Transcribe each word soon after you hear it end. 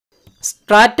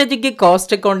Strategic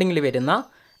cost അക്കൗണ്ടിങ്ങിൽ വരുന്ന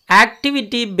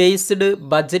activity based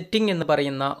budgeting എന്ന്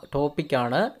പറയുന്ന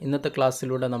ടോപ്പിക്കാണ് ഇന്നത്തെ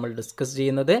ക്ലാസ്സിലൂടെ നമ്മൾ ഡിസ്കസ്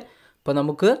ചെയ്യുന്നത്. അപ്പോൾ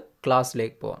നമുക്ക്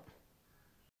ക്ലാസ്സിലേക്ക് പോകാം.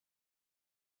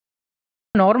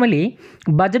 Normally,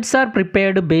 budgets are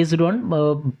prepared based on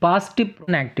past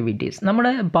activities.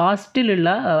 നമ്മുടെ പാസ്റ്റിലുള്ള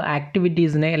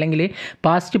ആക്ടിവിറ്റീസിനെ അല്ലെങ്കിൽ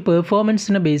പാസ്റ്റ്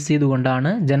പെർഫോമൻസിനെ ബേസ്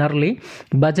ചെയ്തുകൊണ്ടാണ് ജനറലി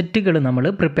ബജറ്റുകൾ നമ്മൾ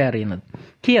പ്രിപ്പയർ ചെയ്യുന്നത്.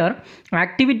 Here,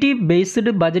 activity based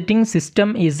budgeting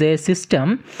system is a system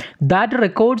that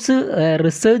records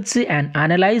research and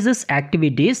analyzes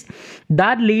activities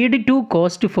that lead to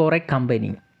cost for a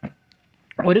company.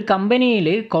 ഒരു കമ്പനിയിൽ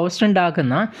cost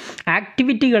ഉണ്ടാക്കുന്ന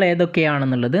ആക്ടിവിറ്റികൾ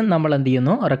ഏതൊക്കെയാണെന്നുള്ളത് നമ്മൾ എന്ത്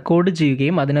ചെയ്യുന്നു, റെക്കോർഡ്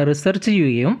ചെയ്യുകയും അതിനെ റിസർച്ച്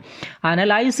ചെയ്യുകയും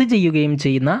അനലൈസ് ചെയ്യുകയും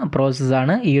ചെയ്യുന്ന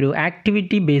പ്രോസസ്സാണ് ഈ ഒരു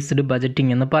ആക്ടിവിറ്റി ബേസ്ഡ്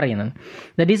ബജറ്റിംഗ് എന്ന് പറയുന്നത്.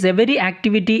 That is every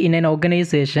activity in N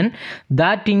organisation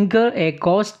that incur A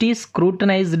cost is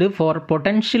scrutinised four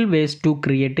potential ways to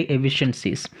create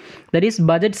efficiencies. That is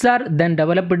budgets R then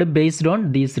developed based on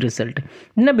these result.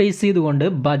 ഇതിനെ base ചെയ്തുകൊണ്ട്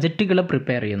ബജറ്റുകൾ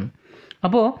prepare ചെയ്യുന്നു.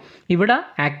 അപ്പോൾ ഇവിടെ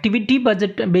activity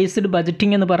based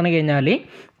budgeting എന്ന് പറഞ്ഞു കഴിഞ്ഞാൽ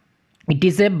it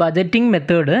is A budgeting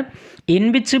method in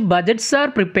which budgets are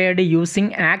prepared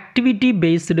using activity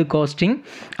based costing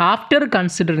after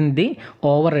considering the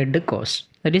over head cost.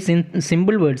 That is, in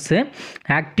simple words,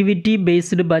 activity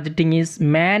based budgeting is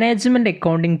management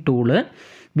accounting tool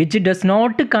which does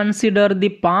not consider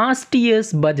the past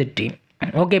year's budgeting.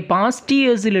 Okay, past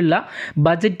ഇയേഴ്സിലുള്ള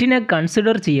ബജറ്റിനെ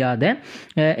consider ചെയ്യാതെ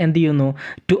എന്ത് ചെയ്യുന്നു,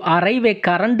 to arrive A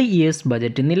current years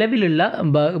budget, നിലവിലുള്ള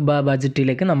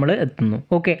ബജറ്റിലേക്ക് നമ്മൾ എത്തുന്നു.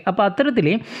 Okay, അപ്പോൾ അത്തരത്തിൽ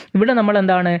ഇവിടെ നമ്മൾ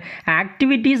എന്താണ്,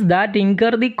 activities that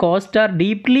incur the cost are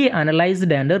deeply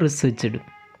analysed and researched.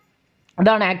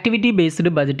 അതാണ് ആക്ടിവിറ്റി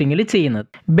ബേസ്ഡ് ബജറ്റിങ്ങിൽ ചെയ്യുന്നത്.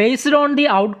 Based on the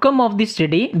outcome of the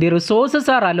study the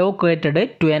resources R allocated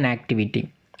to an activity.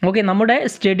 Okay, നമ്മുടെ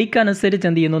സ്റ്റഡിക്ക് അനുസരിച്ച്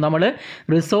എന്ത് ചെയ്യുന്നു, നമ്മൾ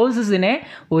റിസോഴ്സസിനെ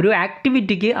ഒരു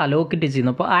ആക്ടിവിറ്റിക്ക് അലോക്കേറ്റ്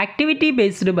ചെയ്യുന്നു. അപ്പോൾ ആക്ടിവിറ്റി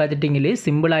ബേസ്ഡ് ബജറ്റിങ്ങിൽ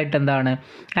സിമ്പിളായിട്ട് എന്താണ്,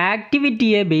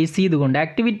 ആക്ടിവിറ്റിയെ ബേസ് ചെയ്തുകൊണ്ട്,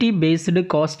 ആക്ടിവിറ്റി ബേസ്ഡ്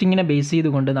കോസ്റ്റിങ്ങിനെ ബേസ്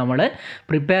ചെയ്തുകൊണ്ട് നമ്മൾ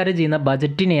പ്രിപ്പയർ ചെയ്യുന്ന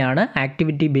ബജറ്റിനെയാണ്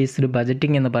ആക്ടിവിറ്റി ബേസ്ഡ്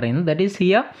ബജറ്റിംഗ് എന്ന് പറയുന്നത്. That is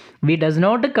here we does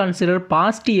not consider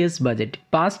past years budget.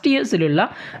 Past ഇയേഴ്സിലുള്ള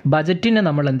ബജറ്റിനെ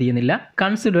നമ്മൾ എന്ത് ചെയ്യുന്നില്ല,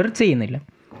 കൺസിഡർ ചെയ്യുന്നില്ല.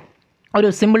 ഒരു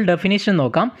സിമ്പിൾ ഡെഫിനിഷൻ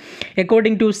നോക്കാം.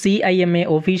 According to CIMA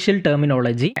official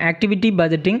terminology, activity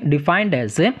budgeting defined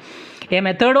as A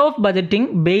method of budgeting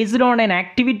based on an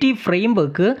activity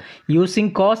framework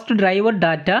using cost driver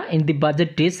data in the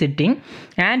budget setting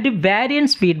and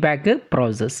variance feedback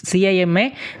process. CIMA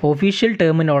official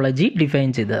terminology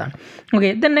define ചെയ്തതാണ്.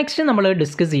 Okay, then next നമ്മൾ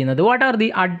discuss ചെയ്യുന്നത് what are the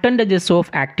advantages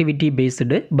of activity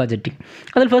based budgeting.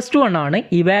 അതിൽ first one ആണ്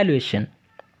evaluation.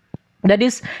 That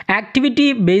is, activity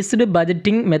based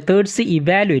budgeting methods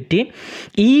evaluate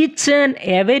each and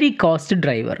every cost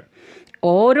driver.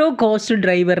 ഓരോ cost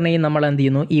ഡ്രൈവറിനെയും നമ്മൾ എന്ത്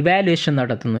ചെയ്യുന്നു, evaluation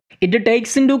നടത്തുന്നു. It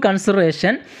takes in to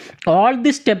consideration all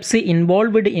the steps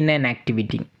involved in an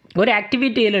activity. ഒരു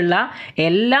ആക്ടിവിറ്റിയിലുള്ള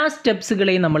എല്ലാ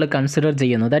സ്റ്റെപ്സുകളെയും നമ്മൾ കൺസിഡർ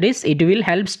ചെയ്യുന്നു. That is it will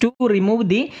helps to remove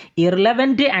the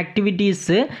irrelevant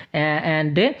activities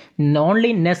and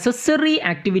only necessary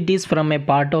activities from A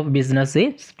part of business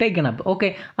taken up.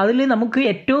 Okay, അതിൽ നമുക്ക്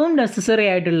ഏറ്റവും necessary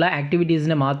ആയിട്ടുള്ള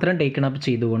ആക്ടിവിറ്റീസിനെ മാത്രം taken up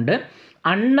ചെയ്തുകൊണ്ട്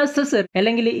അൺനെസസറി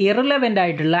അല്ലെങ്കിൽ ഇറലവൻ്റ്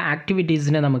ആയിട്ടുള്ള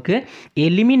ആക്ടിവിറ്റീസിനെ നമുക്ക്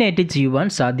എലിമിനേറ്റ് ചെയ്യുവാൻ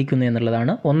സാധിക്കുന്നു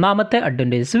എന്നുള്ളതാണ് ഒന്നാമത്തെ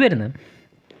അഡ്വാൻറ്റേജ് വരുന്നത്.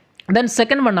 ദെൻ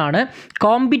സെക്കൻഡ് വൺ ആണ്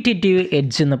കോമ്പറ്റേറ്റീവ്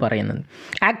എഡ്ജ് എന്ന് പറയുന്നത്.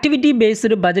 Activity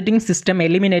based budgeting system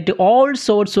eliminate all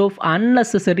sorts of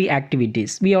unnecessary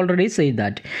activities. We already say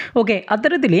that. Okay,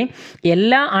 അത്തരത്തിൽ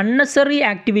എല്ലാ അൺനെസറി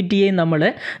ആക്ടിവിറ്റിയെയും നമ്മൾ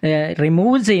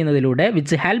റിമൂവ് ചെയ്യുന്നതിലൂടെ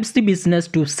which helps the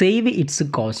business to save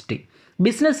it's cost.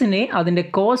 ബിസിനസ്സിനെ അതിൻ്റെ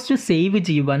കോസ്റ്റ് സേവ്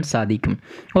ചെയ്യുവാൻ സാധിക്കും.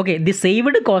 Okay, the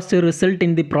saved cost result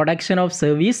in the production of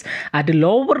service at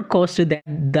lower cost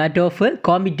that of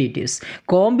കോമ്പറ്റേറ്റീവ്സ്.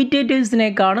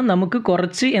 കോമ്പറ്റേറ്റീവ്സിനേക്കാളും നമുക്ക്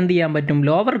കുറച്ച് എന്ത് ചെയ്യാൻ പറ്റും,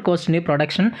 ലോവർ കോസ്റ്റിന്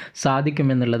പ്രൊഡക്ഷൻ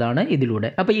സാധിക്കുമെന്നുള്ളതാണ് ഇതിലൂടെ.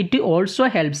 അപ്പോൾ it also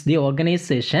helps the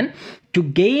organisation to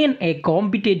gain A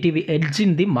competitive edge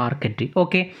in the market.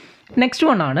 Okay, next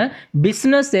one ആണ്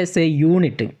business as A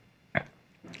unit.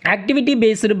 Activity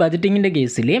based ബജറ്റിങ്ങിൻ്റെ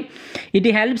കേസിൽ it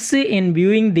helps in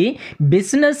viewing the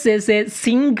business as A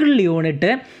single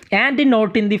unit and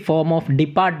not in the form of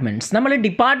departments. നമ്മൾ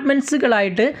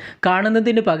ഡിപ്പാർട്ട്മെൻറ്റ്സുകളായിട്ട്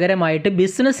കാണുന്നതിന് പകരമായിട്ട്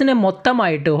ബിസിനസ്സിനെ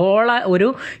മൊത്തമായിട്ട് ഒരു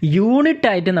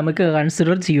യൂണിറ്റായിട്ട് നമുക്ക്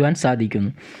consider ചെയ്യുവാൻ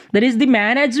സാധിക്കുന്നു. That is the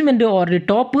management or the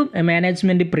top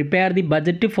management prepare the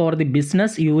budget for the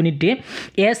business unit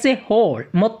as A whole.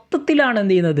 മൊത്തത്തിലാണ്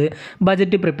എന്ത് ചെയ്യുന്നത്,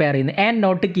 ബജറ്റ് പ്രിപ്പയർ ചെയ്യുന്നത്. And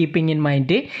not keeping in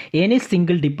mind any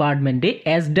single department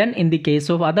as done in the case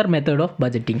of other method of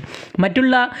budgeting.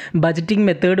 മറ്റുള്ള budgeting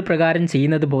method പ്രകാരം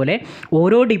ചെയ്യുന്നത് പോലെ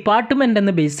ഓരോ department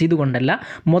എന്ന് base ചെയ്തുകൊണ്ടല്ല,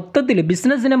 മൊത്തത്തിൽ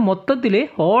ബിസിനസ്സിനെ മൊത്തത്തിൽ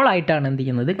ഹോളായിട്ടാണ് എന്ത്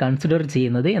ചെയ്യുന്നത്, കൺസിഡർ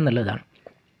ചെയ്യുന്നത് എന്നുള്ളതാണ്.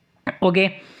 Okay,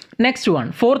 next one,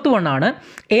 fourth one ആണ്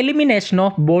എലിമിനേഷൻ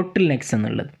ഓഫ് ബോട്ടിൽ നെക്സ്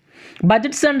എന്നുള്ളത്.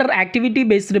 Budgets under activity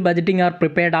based budgeting are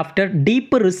prepared after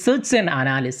deep research and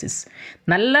analysis.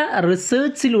 നല്ല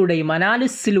റിസർച്ചിലൂടെയും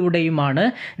അനാലിസിസിലൂടെയുമാണ്,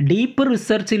 ഡീപ്പ്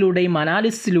റിസർച്ചിലൂടെയും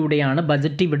അനാലിസിസിലൂടെയാണ്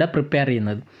ബജറ്റ് ഇവിടെ പ്രിപ്പയർ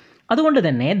ചെയ്യുന്നത്. അതുകൊണ്ട്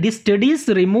തന്നെ the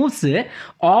studies removes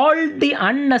all the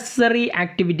unnecessary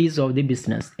activities of the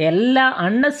business. എല്ലാ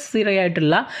unnecessary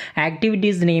ആയിട്ടുള്ള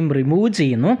ആക്ടിവിറ്റീസിനെയും remove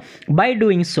ചെയ്യുന്നു. By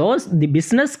doing so the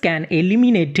business can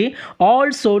eliminate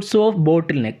all sorts of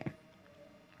bottle neck.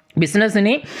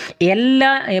 ബിസിനസ്സിന് എല്ലാ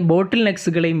ബോട്ടിൽ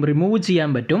നെക്സുകളെയും റിമൂവ് ചെയ്യാൻ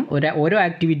പറ്റും ഓരോ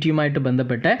ആക്ടിവിറ്റിയുമായിട്ട്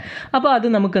ബന്ധപ്പെട്ട്. അപ്പോൾ അത്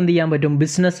നമുക്ക് എന്ത് ചെയ്യാൻ പറ്റും,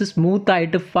 ബിസിനസ്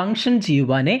സ്മൂത്തായിട്ട് ഫങ്ഷൻ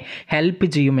ചെയ്യുവാനേ ഹെൽപ്പ്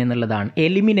ചെയ്യും എന്നുള്ളതാണ്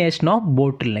elimination of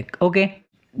bottle neck. Okay,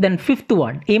 then fifth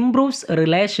one, improves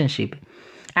relationship.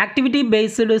 Activity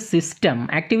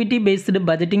based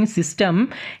budgeting system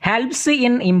helps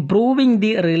in improving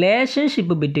the relationship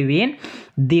between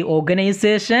the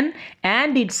organization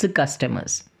and its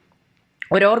customers.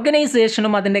 ഒരു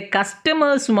ഓർഗനൈസേഷനും അതിൻ്റെ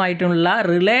കസ്റ്റമേഴ്സുമായിട്ടുള്ള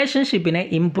റിലേഷൻഷിപ്പിനെ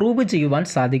ഇംപ്രൂവ് ചെയ്യുവാൻ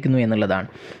സാധിക്കുന്നു എന്നുള്ളതാണ്.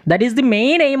 That is the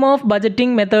main aim of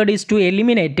budgeting method is to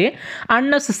eliminate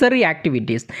unnecessary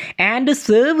activities and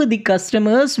serve the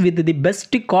customers with the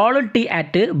best quality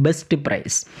at best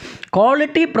price.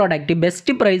 Quality product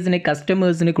best പ്രൈസിന്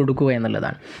കസ്റ്റമേഴ്സിന് കൊടുക്കുക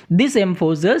എന്നുള്ളതാണ്. This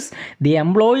എംഫോഴ്സസ് the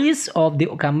employees of the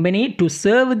company to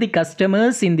serve the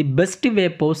customers in the best way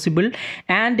possible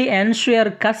and ensure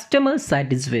customer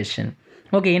satisfaction.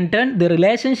 Okay, in turn, the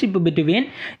relationship between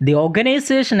the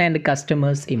organization and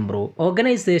customers improve.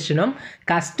 ഓർഗനൈസേഷനും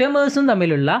കസ്റ്റമേഴ്സും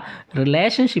തമ്മിലുള്ള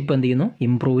relationship എന്ത് ചെയ്യുന്നു,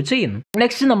 improve ചെയ്യുന്നു.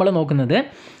 Next നമ്മൾ നോക്കുന്നത്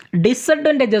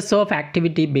disadvantages of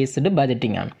activity based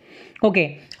budgeting ആണ്. Okay,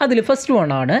 അതിൽ first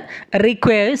one ആണ്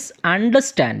റിക്വയേഴ്സ്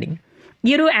അണ്ടർസ്റ്റാൻഡിങ്.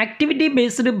 ഈ ഒരു activity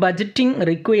based budgeting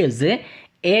requires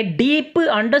a deep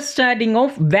understanding of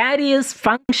various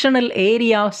functional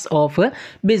areas of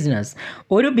business.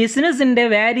 ഒരു ബിസിനസ്സിൻ്റെ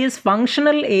വേരിയസ്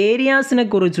ഫങ്ഷണൽ ഏരിയാസിനെ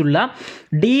കുറിച്ചുള്ള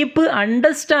ഡീപ്പ്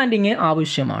അണ്ടർസ്റ്റാൻഡിങ്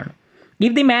ആവശ്യമാണ്.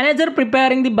 If the manager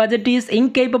preparing the budget is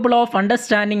incapable of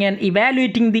understanding and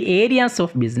evaluating the areas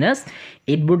of business,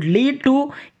 it would lead to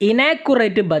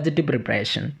inaccurate budget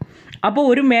preparation. അപ്പോൾ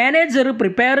ഒരു manager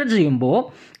prepare ചെയ്യുമ്പോൾ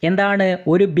എന്താണ്,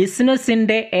 ഒരു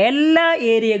ബിസിനസ്സിൻ്റെ എല്ലാ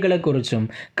ഏരിയകളെക്കുറിച്ചും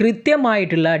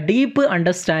കൃത്യമായിട്ടുള്ള ഡീപ്പ്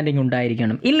അണ്ടർസ്റ്റാൻഡിങ്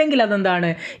ഉണ്ടായിരിക്കണം. ഇല്ലെങ്കിൽ അതെന്താണ്,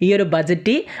 ഈ ഒരു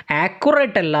ബജറ്റ്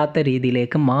ആക്യുറേറ്റ് അല്ലാത്ത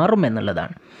രീതിയിലേക്ക് മാറും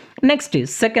എന്നുള്ളതാണ്. നെക്സ്റ്റ്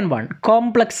സെക്കൻഡ് വൺ,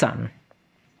 കോംപ്ലക്സ് ആണ്.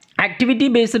 Activity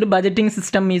based budgeting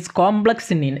system is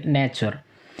complex in nature.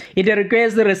 It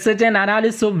requires the research and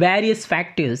analysis of various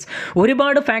factors.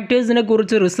 ഒരുപാട് ഫാക്ടേഴ്സിനെ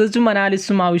കുറിച്ച് റിസർച്ചും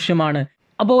അനാലിസിസും ആവശ്യമാണ്.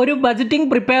 അപ്പോൾ ഒരു ബജറ്റിംഗ്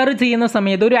പ്രിപ്പയർ ചെയ്യുന്ന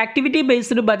സമയത്ത്, ഒരു ആക്ടിവിറ്റി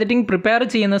ബേസ്ഡ് ബജറ്റിംഗ് പ്രിപ്പയർ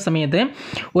ചെയ്യുന്ന സമയത്ത്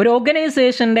ഒരു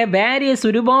ഓർഗനൈസേഷൻ്റെ വേരിയസ്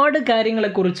ഒരുപാട്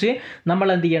കാര്യങ്ങളെക്കുറിച്ച് നമ്മൾ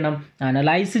എന്ത് ചെയ്യണം,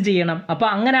 അനലൈസ് ചെയ്യണം. അപ്പോൾ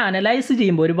അങ്ങനെ അനലൈസ്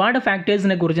ചെയ്യുമ്പോൾ ഒരുപാട്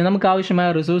ഫാക്ടേഴ്സിനെ കുറിച്ച്, നമുക്ക്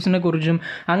ആവശ്യമായ റിസോഴ്സിനെ കുറിച്ചും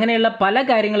അങ്ങനെയുള്ള പല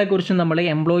കാര്യങ്ങളെക്കുറിച്ചും, നമ്മൾ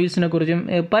എംപ്ലോയീസിനെ കുറിച്ചും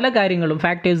പല കാര്യങ്ങളും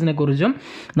ഫാക്ടേഴ്സിനെ കുറിച്ചും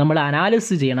നമ്മൾ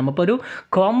അനാലിസിസ് ചെയ്യണം. അപ്പോൾ ഒരു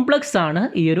കോംപ്ലക്സ് ആണ്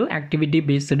ഈ ഒരു ആക്ടിവിറ്റി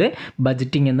ബേസ്ഡ്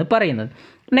ബജറ്റിംഗ് എന്ന് പറയുന്നത്.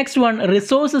 നെക്സ്റ്റ് വൺ,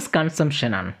 റിസോഴ്സസ്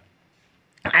കൺസംഷൻ ആണ്.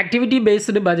 Activity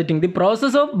based budgeting, the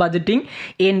process of budgeting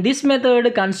in this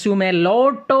method consume a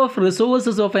lot of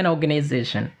resources of an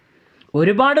organization.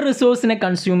 ഒരുപാട് റിസോഴ്സിനെ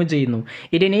കൺസ്യൂം ചെയ്യുന്നു.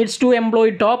 It needs to employ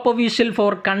top official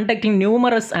for conducting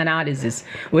numerous analysis.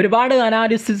 ഒരുപാട്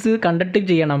analysis conduct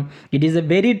ചെയ്യണം. It is A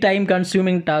very time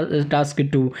consuming task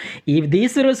to. If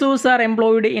these resource R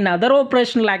employed in other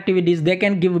operational activities they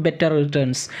can give better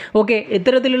returns. Okay,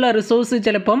 ഇത്തരത്തിലുള്ള resource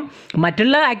ചിലപ്പം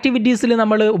മറ്റുള്ള ആക്ടിവിറ്റീസിൽ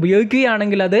നമ്മൾ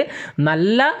ഉപയോഗിക്കുകയാണെങ്കിൽ അത്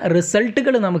നല്ല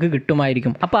റിസൾട്ടുകൾ നമുക്ക്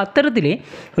കിട്ടുമായിരിക്കും. അപ്പോൾ അത്തരത്തിൽ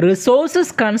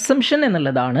റിസോഴ്സസ് കൺസംഷൻ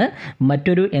എന്നുള്ളതാണ്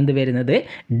മറ്റൊരു എന്ത് വരുന്നത്,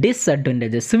 ഡിസഡ്വാൻറ്റേജസ്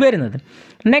വരുന്നത്.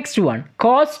 നെക്സ്റ്റ് വൺ,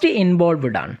 കോസ്റ്റ്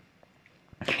ഇൻവോൾവ്ഡ് ആണ്.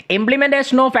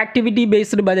 Implementation of activity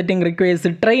based budgeting requires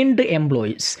trained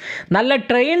employees. നല്ല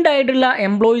ട്രെയിൻഡ് ആയിട്ടുള്ള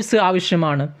എംപ്ലോയീസ്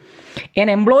ആവശ്യമാണ്. An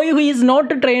employee who is not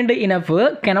trained enough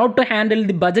cannot handle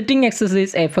the budgeting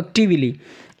exercise effectively.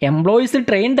 Employees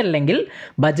trained അല്ലെങ്കിൽ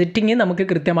ബജറ്റിംഗ് നമുക്ക്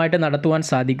കൃത്യമായിട്ട് നടത്തുവാൻ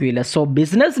സാധിക്കില്ല. So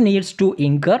business needs to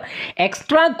incur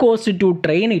extra cost to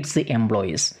train it's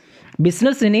employees.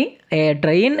 ബിസിനസ്സിന്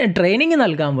training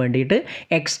നൽകാൻ വേണ്ടിയിട്ട്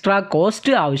എക്സ്ട്രാ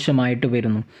കോസ്റ്റ് ആവശ്യമായിട്ട്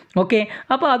വരുന്നു. ഓക്കെ,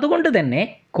 അപ്പോൾ അതുകൊണ്ട് തന്നെ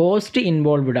കോസ്റ്റ്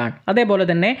ഇൻവോൾവ്ഡ് ആണ്. അതേപോലെ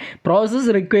തന്നെ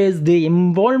process requires the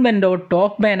involvement of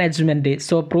top management,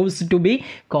 so proves to B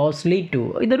costly to.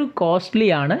 ഇതൊരു കോസ്റ്റ്ലി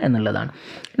ആണ് എന്നുള്ളതാണ്.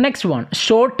 നെക്സ്റ്റ് വൺ,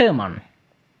 ഷോർട്ട് ടേം ആണ്.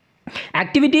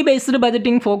 Activity based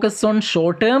budgeting focus on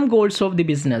short term goals of the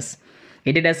business.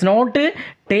 It does not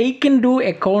take into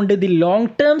account the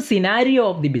long-term scenario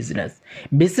of the business.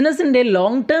 ബിസിനസ്സിൻ്റെ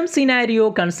long term scenario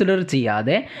consider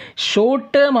ചെയ്യാതെ short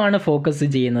term ആണ് focus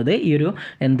ചെയ്യുന്നത് ഈ ഒരു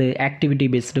activity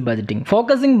based budgeting.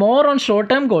 Focusing more on short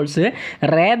term goals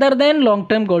rather than long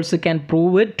term goals can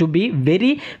prove to be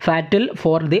very fatal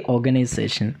for the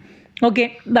organisation. Okay,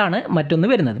 ഇതാണ് മറ്റൊന്ന്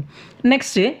വരുന്നത്.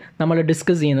 Next നമ്മൾ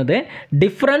discuss ചെയ്യുന്നത്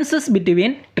differences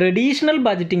between traditional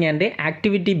budgeting and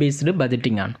activity based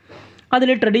budgeting ആണ്. അതിൽ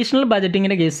traditional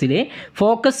ബജറ്റിങ്ങിൻ്റെ കേസിൽ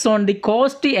focus on the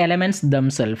cost elements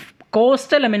themself,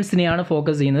 cost എലമെൻറ്റ്സിനെയാണ്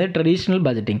focus ചെയ്യുന്നത് traditional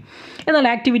budgeting. എന്നാൽ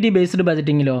activity based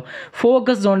ബജറ്റിങ്ങിലോ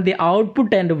focus on the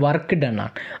output and work done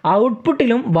ആണ്.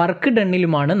 ഔട്ട്പുട്ടിലും വർക്ക്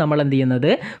ഡണ്ണിലുമാണ് നമ്മൾ എന്ത്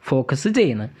ചെയ്യുന്നത്, ഫോക്കസ്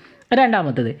ചെയ്യുന്നത്.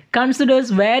 രണ്ടാമത്തത്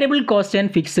considers variable cost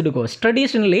and fixed cost.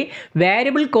 Traditionally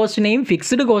variable കോസ്റ്റിനെയും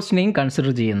fixed കോസ്റ്റിനെയും consider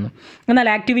ചെയ്യുന്നു. എന്നാൽ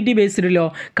activity ബേസ്ഡിലോ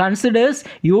considers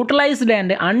utilised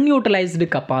and unutilised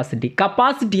capacity.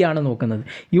 കപ്പാസിറ്റിയാണ് നോക്കുന്നത്.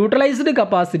 യൂട്ടിലൈസ്ഡ്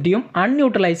കപ്പാസിറ്റിയും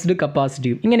അൺയൂട്ടിലൈസ്ഡ്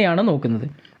കപ്പാസിറ്റിയും ഇങ്ങനെയാണ് നോക്കുന്നത്.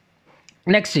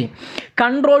 Next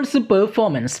controls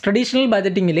performance. Traditional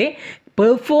ബജറ്റിങ്ങിൽ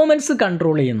performance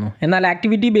control ചെയ്യുന്നു. എന്നാൽ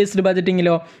ആക്ടിവിറ്റി ബേസ്ഡ്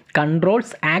ബജറ്റിങ്ങിലോ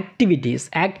കൺട്രോൾസ്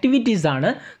ആക്ടിവിറ്റീസ്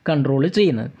ആണ് കൺട്രോൾ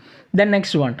ചെയ്യുന്നത്. Then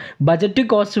next one budget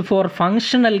cost for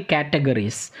functional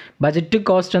categories. Budget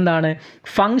cost എന്താണ്,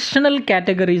 ഫങ്ഷണൽ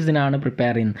കാറ്റഗറീസിനാണ്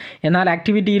പ്രിപ്പയർ ചെയ്യുന്നത്. എന്നാൽ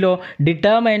ആക്ടിവിറ്റിയിലോ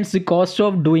determines cost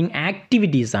of doing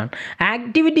activities ആണ്.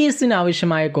 ആക്ടിവിറ്റീസിന്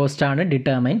ആവശ്യമായ കോസ്റ്റാണ്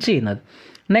ഡിറ്റർമൈൻ ചെയ്യുന്നത്.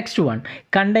 Next one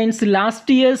contains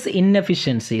last years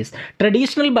inefficiencies.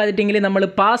 Traditional ബജറ്റിങ്ങിൽ നമ്മൾ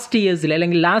പാസ്റ്റ് ഇയേഴ്സിൽ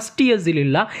അല്ലെങ്കിൽ ലാസ്റ്റ്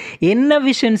ഇയേഴ്സിലുള്ള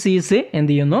ഇൻഎഫിഷ്യൻസീസ്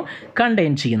എന്ത് ചെയ്യുന്നു,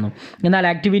 കണ്ടെയ്ൻ ചെയ്യുന്നു. എന്നാൽ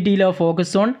ആക്ടിവിറ്റിയിലോ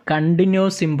ഫോക്കസ് ഓൺ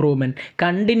കണ്ടിന്യൂസ്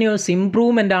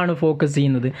ഇംപ്രൂവ്മെൻ്റ് ആണ് ഫോക്കസ്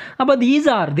ചെയ്യുന്നത്. അപ്പോൾ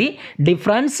these are the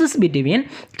differences between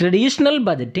traditional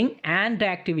budgeting and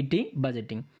activity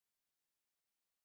budgeting.